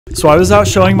So I was out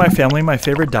showing my family my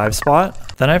favorite dive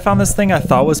spot. Then I found this thing I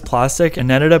thought was plastic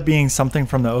and ended up being something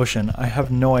from the ocean. I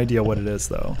have no idea what it is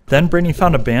though. Then Brittany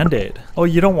found a band-aid. Oh,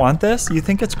 you don't want this? You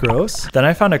think it's gross? Then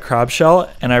I found a crab shell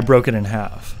and I broke it in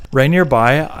half. Right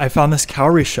nearby, I found this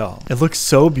cowrie shell. It looks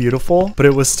so beautiful, but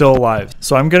it was still alive.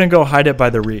 So I'm gonna go hide it by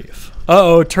the reef.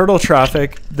 Uh-oh, turtle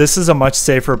traffic. This is a much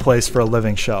safer place for a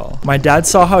living shell. My dad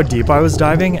saw how deep I was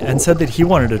diving and said that he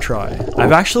wanted to try.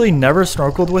 I've actually never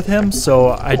snorkeled with him, so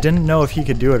I didn't know if he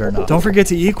could do it or not. Don't forget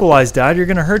to equalize, Dad. You're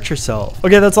gonna hurt yourself.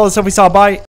 Okay, that's all the stuff we saw. Bye.